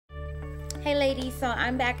Hey ladies, so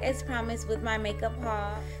I'm back as promised with my makeup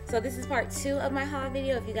haul. So this is part 2 of my haul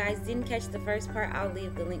video. If you guys didn't catch the first part, I'll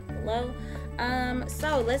leave the link below.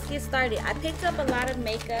 So let's get started. I picked up a lot of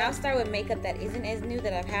makeup. I'll start with makeup that isn't as new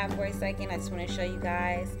that I've had for a second. I just want to show you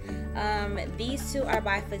guys. These two are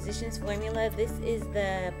by Physicians Formula. This is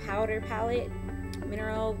the powder palette,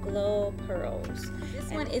 Mineral Glow Pearls. This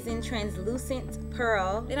one is in Translucent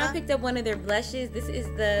Pearl. Then I picked up one of their blushes. This is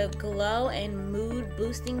the Glow and Mood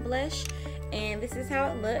Boosting Blush, and this is how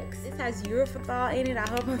it looks. This has urethral in it. I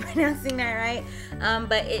hope I'm pronouncing that right.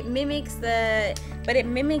 But it mimics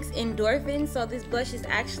endorphins. So this blush is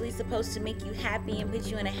actually supposed to make you happy and put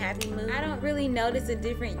you in a happy mood. I don't really notice a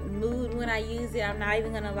different mood when I use it. I'm not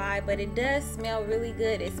even gonna lie, but it does smell really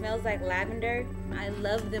good. It smells like lavender. I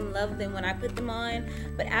love them when I put them on.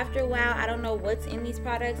 But after a while, I don't know what's in these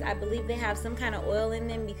products. I believe they have some kind of oil in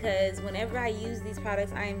them, because whenever I use these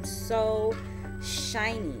products, I am so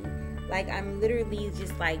shiny. Like, I'm literally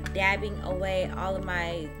just like dabbing away all of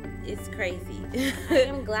my, it's crazy.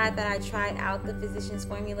 I'm glad that I tried out the Physicians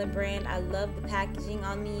Formula brand. I love the packaging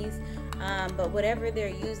on these, but whatever they're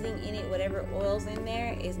using in it, whatever oil's in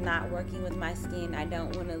there, is not working with my skin. I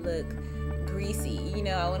don't want to look greasy, you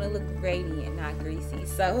know. I want to look radiant, not greasy.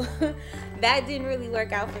 So that didn't really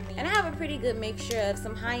work out for me. And I have a pretty good mixture of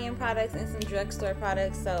some high-end products and some drugstore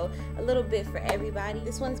products, so a little bit for everybody.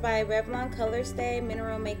 This one's by Revlon Colorstay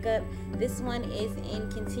Mineral Makeup. This one is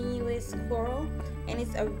in Continuous Coral, and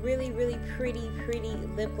it's a really pretty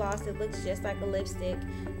lip gloss. It looks just like a lipstick,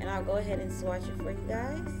 and I'll go ahead and swatch it for you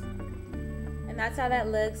guys. And that's how that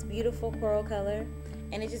looks. Beautiful coral color.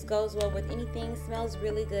 And it just goes well with anything. Smells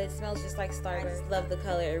really good. Smells just like Starburst. I just love the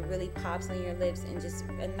color. It really pops on your lips, and just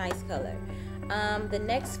a nice color. The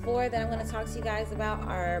next 4 that I'm going to talk to you guys about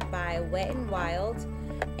are by Wet n Wild,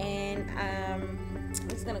 and I'm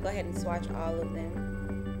just going to go ahead and swatch all of them.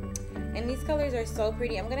 And these colors are so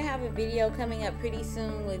pretty. I'm going to have a video coming up pretty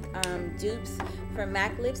soon with dupes for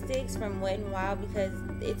MAC lipsticks from Wet n Wild, because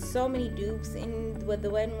it's so many dupes in with the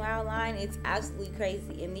Wet n Wild line. It's absolutely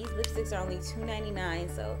crazy. And these lipsticks are only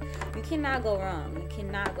 $2.99, so you cannot go wrong. You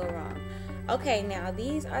cannot go wrong. Okay, now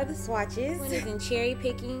these are the swatches. This one is in Cherry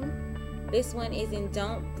Picking. This one is in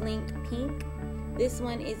Don't Blink Pink. This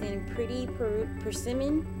one is in Purty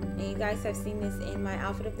Persimmion, and you guys have seen this in my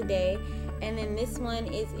outfit of the day. And then this one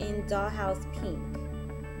is in Dollhouse Pink,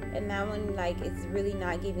 and that one, like, it's really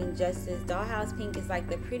not giving justice. Dollhouse Pink is like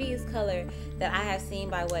the prettiest color that I have seen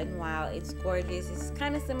by Wet n Wild. It's gorgeous. It's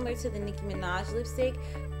kind of similar to the Nicki Minaj lipstick,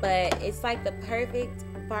 but it's like the perfect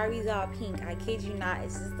Barbie doll pink. I kid you not,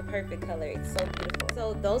 it's just the perfect color. It's so beautiful.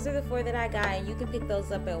 So those are the 4 that I got, and you can pick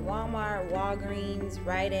those up at Walmart, Walgreens,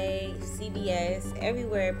 Rite Aid, CVS,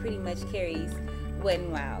 everywhere pretty much carries Wet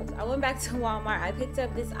n Wild. I went back to Walmart. I picked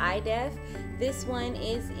up this eye def. This one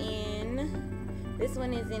is in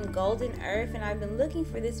Golden Earth, and I've been looking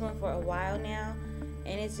for this one for a while now,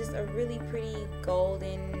 and it's just a really pretty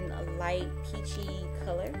golden, light peachy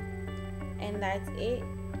color, and that's it.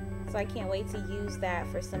 So I can't wait to use that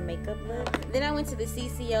for some makeup looks. Then I went to the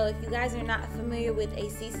CCO. If you guys are not familiar with a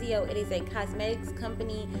CCO, it is a cosmetics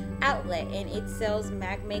company outlet, and it sells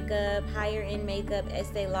MAC makeup, higher end makeup,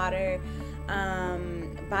 Estee Lauder,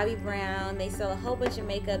 Bobbi Brown. They sell a whole bunch of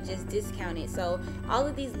makeup just discounted. So all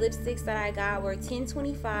of these lipsticks that I got were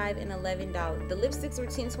 $10.25 and $11. The lipsticks were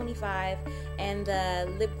 $10.25 and the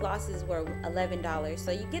lip glosses were $11.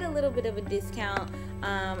 So you get a little bit of a discount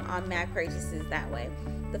on MAC purchases that way.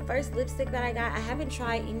 The first lipstick that I got, I haven't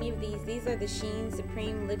tried any of these. These are the Sheen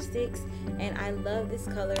Supreme lipsticks, and I love this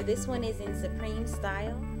color. This one is in Supreme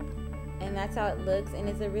Style, and that's how it looks. And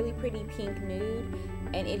it's a really pretty pink nude,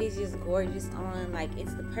 and it is just gorgeous on. Like,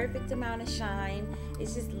 it's the perfect amount of shine.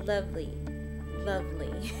 It's just lovely.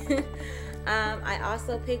 I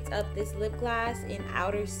also picked up this lip gloss in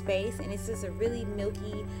OuterSpace, and it's just a really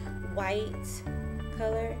milky white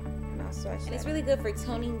color. And it's really good for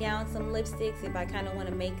toning down some lipsticks if I kind of want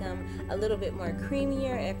to make them a little bit more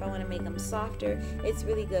creamier, if I want to make them softer. It's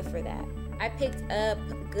really good for that. I picked up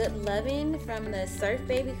Good Lovin' from the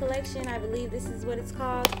SURFBaby collection. I believe this is what it's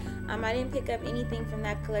called. I didn't pick up anything from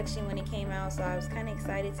that collection when it came out, so I was kind of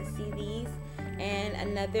excited to see these. And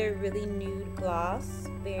another really nude gloss,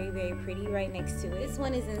 very pretty, right next to it. This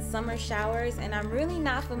one is in Summer Showers, and I'm really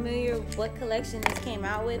not familiar with what collection this came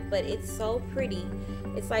out with, but it's so pretty.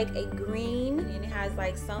 It's like a green, and it has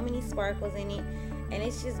like so many sparkles in it, and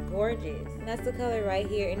it's just gorgeous. And that's the color right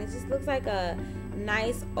here, and it just looks like a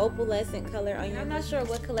nice opalescent color on you. I'm not sure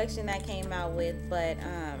what collection that came out with, but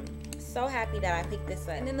so happy that I picked this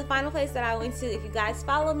up. And then the final place that I went to, if you guys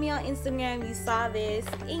follow me on Instagram, you saw this,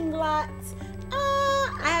 Inglot.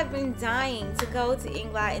 I have have been dying to go to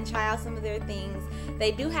Inglot and try out some of their things.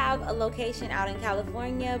 They do have a location out in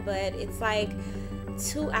California, but it's like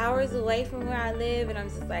 2 hours away from where I live, and I'm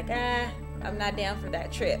just like, I'm not down for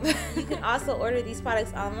that trip. You can also order these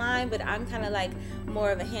products online, but I'm kind of like more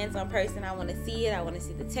of a hands-on person. I want to see it. I want to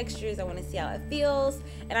see the textures. I want to see how it feels.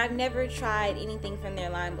 And I've never tried anything from their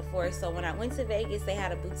line before. So when I went to Vegas, they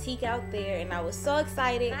had a boutique out there, and I was so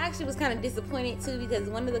excited. I actually was kind of disappointed too, because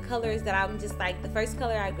one of the colors that I'm just like, the first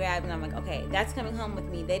color I grabbed, and I'm like, okay, that's coming home with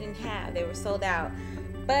me. They didn't have. They were sold out.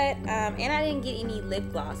 But and I didn't get any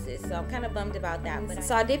lip glosses, so I'm kind of bummed about that. But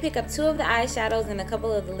so I did pick up 2 of the eyeshadows and a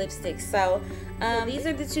couple of the lipsticks. So these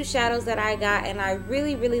are the 2 shadows that I got, and I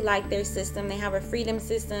really like their system. They have a freedom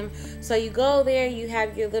system, so you go there, you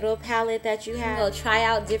have your little palette that you have. Go try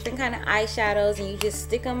out different kind of eyeshadows, and you just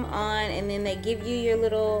stick them on, and then they give you your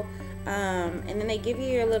little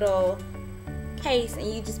case,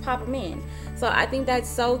 and you just pop them in. So I think that's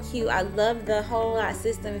so cute. I love the whole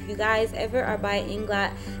system. If you guys ever are by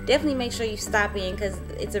Inglot, definitely make sure you stop in, because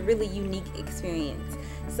it's a really unique experience.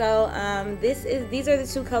 So these are the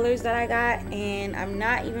 2 colors that I got, and I'm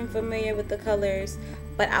not even familiar with the colors,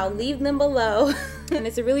 but I'll leave them below. And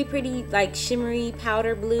it's a really pretty like shimmery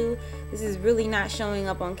powder blue. This is really not showing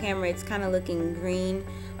up on camera. It's kind of looking green,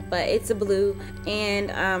 but it's a blue, and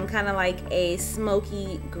kind of like a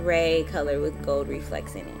smoky gray color with gold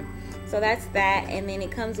reflex in it. So that's that, and then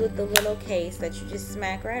it comes with the little case that you just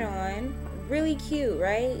smack right on. Really cute,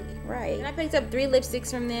 right? Right. And I picked up 3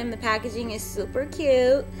 lipsticks from them. The packaging is super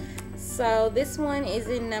cute. So this one is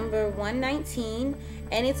in number 119,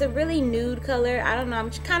 and it's a really nude color. I don't know,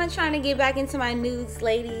 I'm kind of trying to get back into my nudes,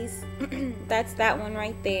 ladies. That's that one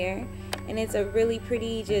right there, and it's a really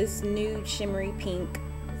pretty just nude shimmery pink.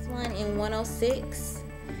 This one in 106.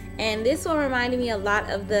 And this one reminded me a lot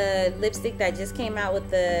of the lipstick that just came out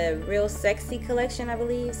with the Real Sexy collection, I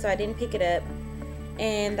believe. So I didn't pick it up.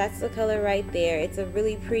 And that's the color right there. It's a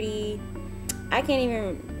really pretty, I can't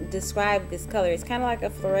even describe this color. It's kind of like a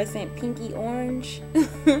fluorescent pinky orange.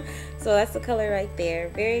 So that's the color right there.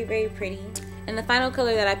 Very pretty. And the final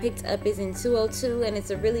color that I picked up is in 202, and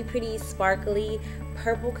it's a really pretty sparkly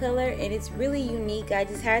purple color, and it's really unique. I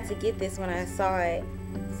just had to get this when I saw it.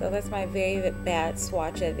 So that's my very bad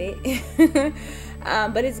swatch of it.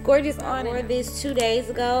 But it's gorgeous on. I wore this 2 days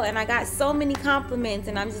ago, and I got so many compliments,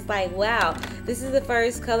 and I'm just like, wow, this is the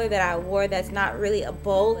first color that I wore that's not really a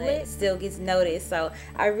bold lip, still gets noticed. So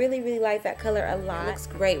I really like that color a lot. It looks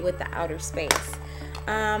great with the OuterSpace.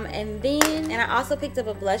 And I also picked up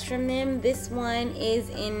a blush from them. This one is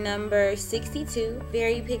in number 62,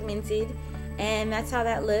 very pigmented. And that's how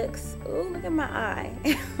that looks. Oh, look at my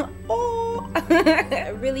eye. Oh,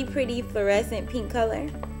 a really pretty fluorescent pink color.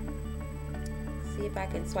 See if I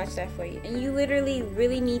can swatch that for you. And you literally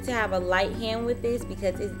really need to have a light hand with this,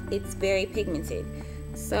 because it's very pigmented.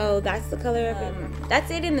 So that's the color of it.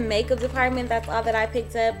 That's it in the makeup department. That's all that I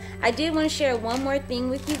picked up. I did want to share one more thing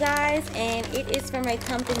with you guys, and it is from a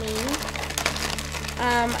company.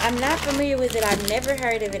 I'm not familiar with it. I've never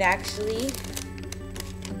heard of it actually.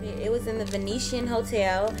 It was in the Venetian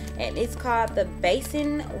Hotel, and it's called the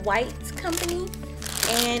Basin White Company.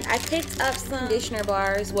 And I picked up some conditioner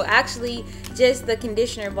bars. Well, actually, just the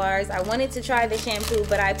conditioner bars. I wanted to try the shampoo,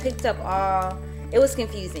 but I picked up all. It was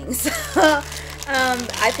confusing. So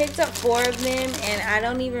I picked up 4 of them, and I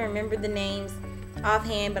don't even remember the names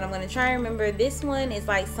offhand, but I'm going to try and remember. This one is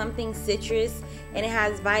like something citrus, and it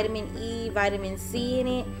has vitamin E, vitamin C in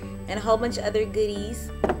it, and a whole bunch of other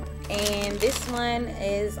goodies. And this one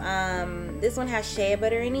is this one has shea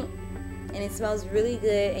butter in it, and it smells really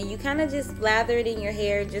good, and you kind of just lather it in your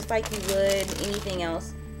hair just like you would anything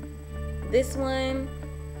else. This one,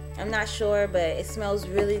 I'm not sure, but it smells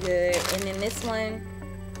really good. And then this one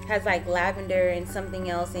has like lavender and something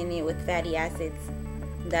else in it with fatty acids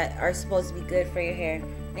that are supposed to be good for your hair,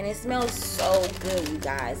 and it smells so good, you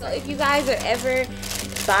guys. So if you guys are ever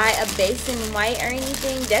buy a Basin White or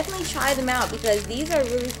anything, definitely try them out, because these are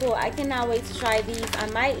really cool. I cannot wait to try these. I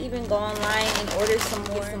might even go online and order some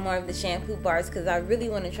more of the shampoo bars, because I really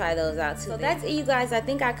want to try those out too. So that's it, you guys. I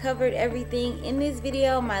think I covered everything in this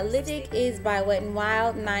video. My lipstick is by Wet n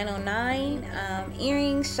Wild 909.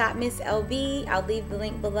 Earrings, shop MissLB. I'll leave the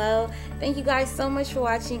link below. Thank you guys so much for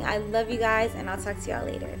watching. I love you guys, and I'll talk to y'all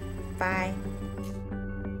later. Bye.